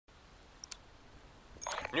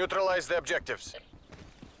Neutralize the objectives.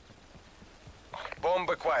 Bomb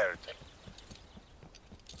acquired.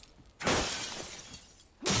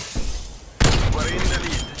 We're in the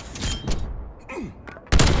lead.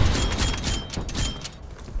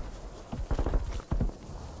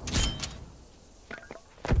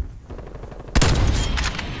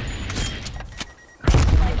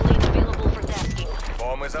 Light lane available for tasking.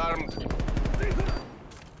 Bomb is armed.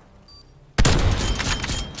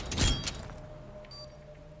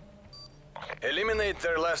 Eliminate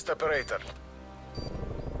their last operator.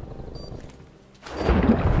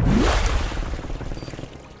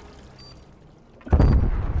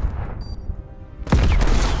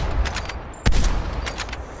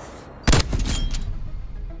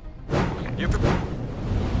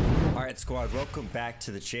 Alright squad, welcome back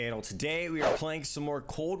to the channel. Today we are playing some more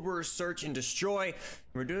Cold War Search and Destroy.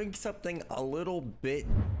 We're doing something a little bit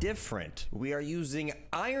different. We are using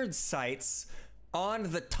iron sights on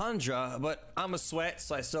the Tundra, but I'm a sweat,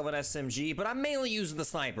 so I still have an SMG, but I'm mainly using the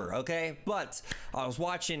sniper, okay? But I was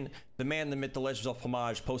watching the man, the myth, the legends of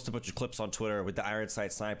Homage post a bunch of clips on Twitter with the iron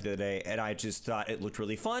sight sniper the other day, and I just thought it looked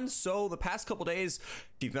really fun. So the past couple days,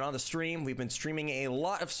 if you've been on the stream, we've been streaming a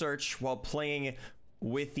lot of Search while playing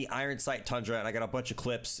with the iron sight Tundra, and I got a bunch of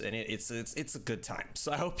clips, and it's a good time.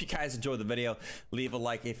 So I hope you guys enjoyed the video. Leave a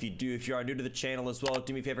like if you do. If you are new to the channel as well,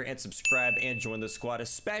 do me a favor and subscribe and join the squad,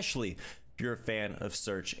 especially if you're a fan of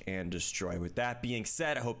Search and Destroy. With that being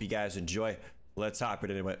said, I hope you guys enjoy. Let's hop right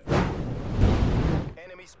into it.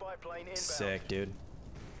 Enemy spy plane inbound. Sick, dude.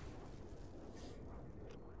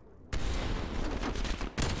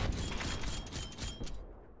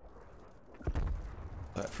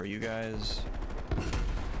 But for you guys,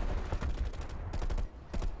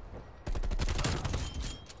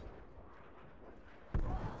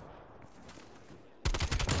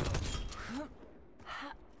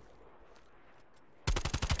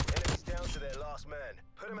 Enemies down to their last man.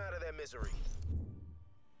 Put them out of their misery.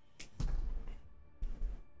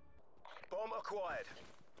 Bomb acquired.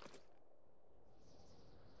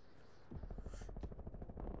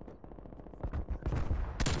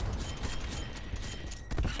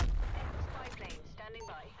 Spy plane standing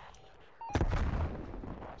by.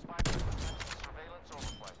 Spy plane surveillance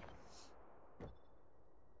overflight.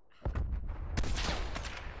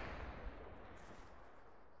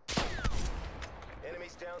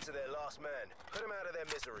 Enemies down to their last man. Put them out of their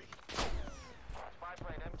misery. Spy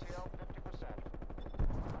plane MTL 50%.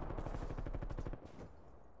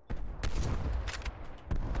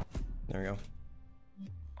 there we go.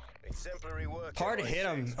 Exemplary work. Hard to hit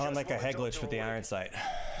him on like a head glitch with the iron sight.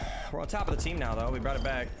 We're on top of the team now, though. We brought it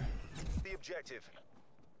back. The objective.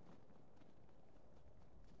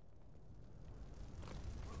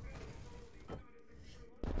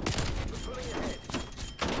 We're pulling ahead.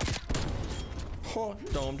 Oh,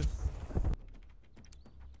 domed.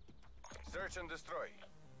 Search and destroy.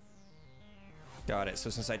 Got it. So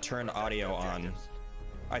since I turned audio on,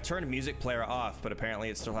 I turned music player off, but apparently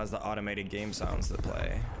it still has the automated game sounds that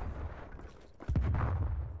play.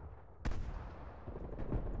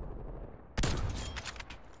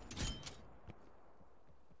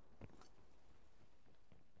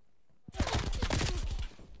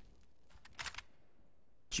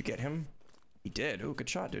 Did you get him? He did. Ooh, good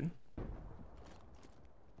shot, dude.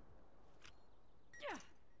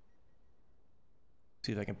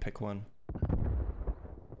 See if I can pick one.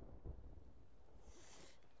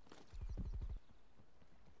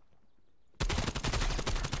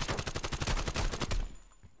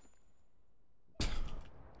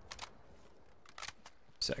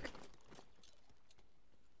 Sick.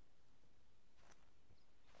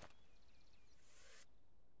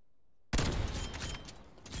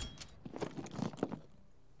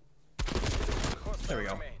 There we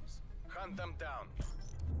go. Hunt them down.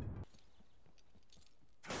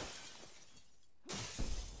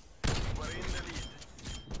 We're in the lead.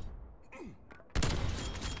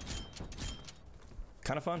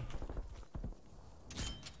 Kind of fun.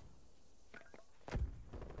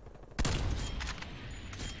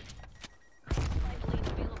 Light lane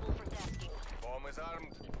available for tasking. Bomb is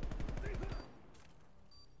armed.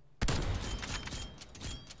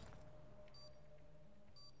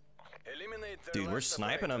 Eliminate their Dude, we're last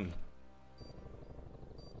sniping operator. him.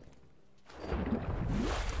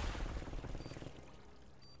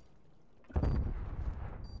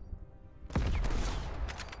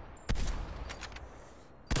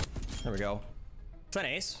 There we go. Is that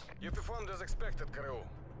an ace? You performed as expected, crew.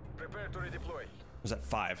 Prepare to redeploy. Was that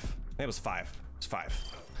 5? I think it was 5. It's 5.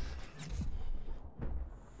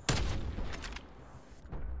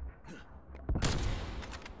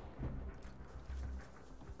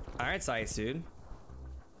 Iron sights, dude.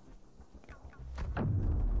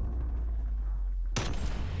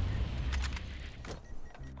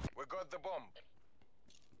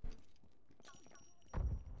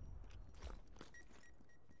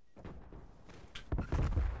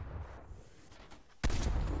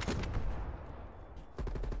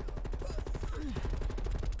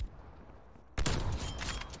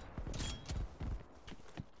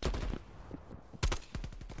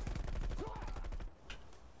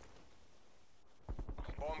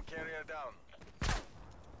 Carrier down.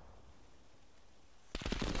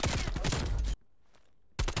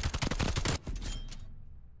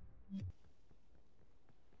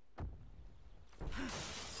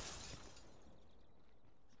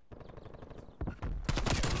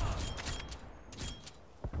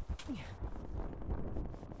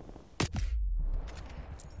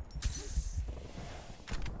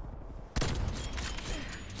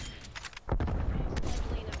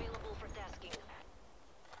 Plane available for tasking.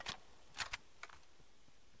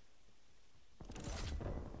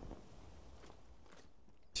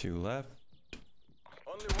 2 left.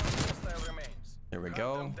 Only one hostile remains. There we Hunt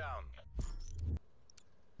go. them down.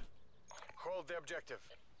 Hold the objective.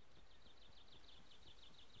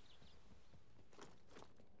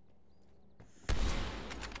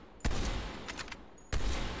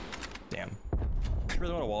 Damn. I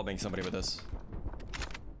really want to wallbang somebody with this.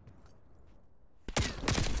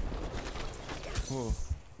 Ooh.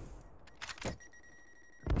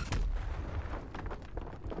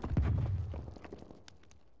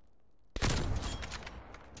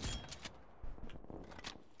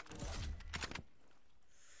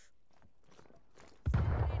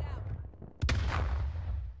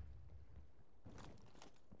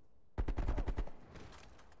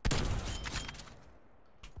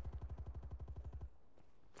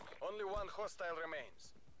 Only one hostile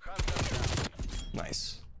remains. Hunt them down.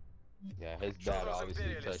 Nice. Yeah, his Show dad those obviously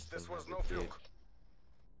imperialists touched him this was as no a kid. fluke.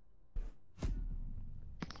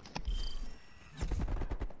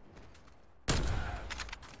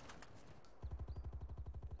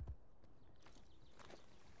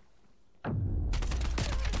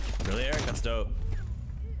 Really, Eric? That's dope.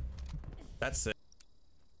 That's sick.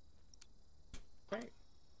 Wait,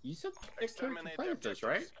 you said Carrie Exterminate play the with us,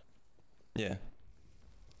 right? objectives. Yeah.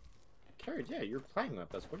 Carrie, yeah, you're playing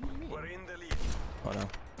with us. What do you mean? We're in the lead. Oh no.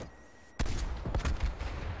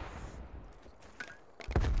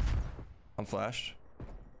 I'm flashed.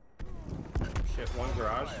 Shit, one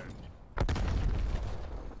garage.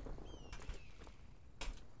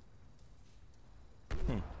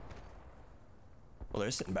 Well,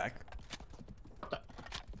 they're sitting back.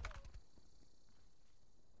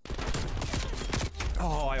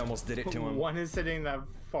 Oh, I almost did it to him. One is sitting in that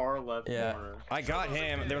far left Yeah. corner. I got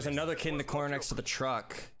him. There was another kid in the corner next to the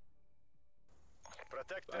truck.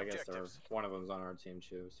 Protect the I guess objectives. one of them's on our team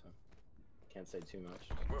too, so can't say too much.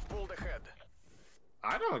 We've pulled ahead.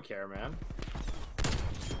 I don't care, man.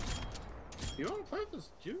 If you want to play this,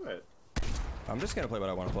 do it. I'm just gonna play what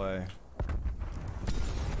I want to play.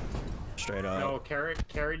 Straight up. No,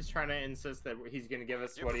 Carrie's trying to insist that he's gonna give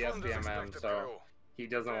us You 20 performed as SPMM, expected, so Crew. he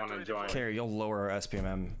doesn't want to join. Carrie, you'll lower our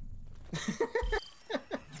SPMM.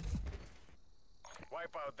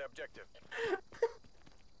 Wipe out the objective.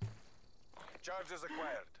 Charges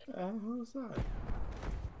acquired. Who's that?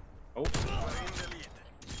 Oh, We're in the lead.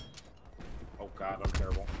 oh God, I'm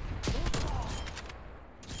terrible.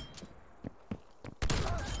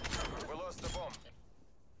 We lost the bomb.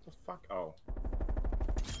 The fuck? Oh.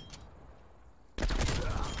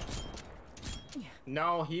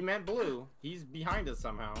 No, he meant blue. He's behind us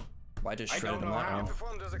somehow. I just I shredded don't them know that how. round.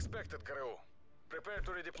 Performed as expected, Crew. Prepare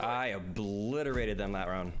to redeploy. I obliterated them that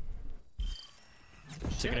round.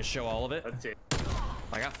 So you're gonna show all of it? Let's see.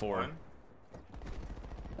 I got 4. 1,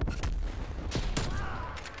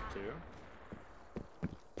 2,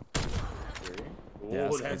 3. Yeah, Ooh,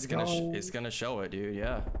 it's let's gonna go. it's gonna show it, dude.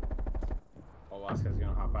 Yeah. Alaska's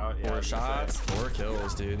gonna hop out. Yeah, 4 I was gonna shots, say. 4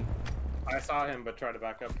 kills, dude. I saw him, but tried to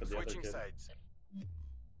back up for the other Switching kid. sides.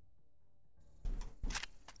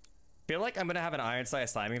 Feel like I'm gonna have an Iron Sight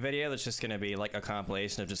Sliming video that's just gonna be like a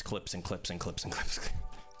compilation of just clips and clips and clips and clips.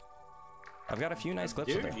 I've got a few nice clips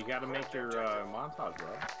in Dude, there. you gotta make your montage, bro.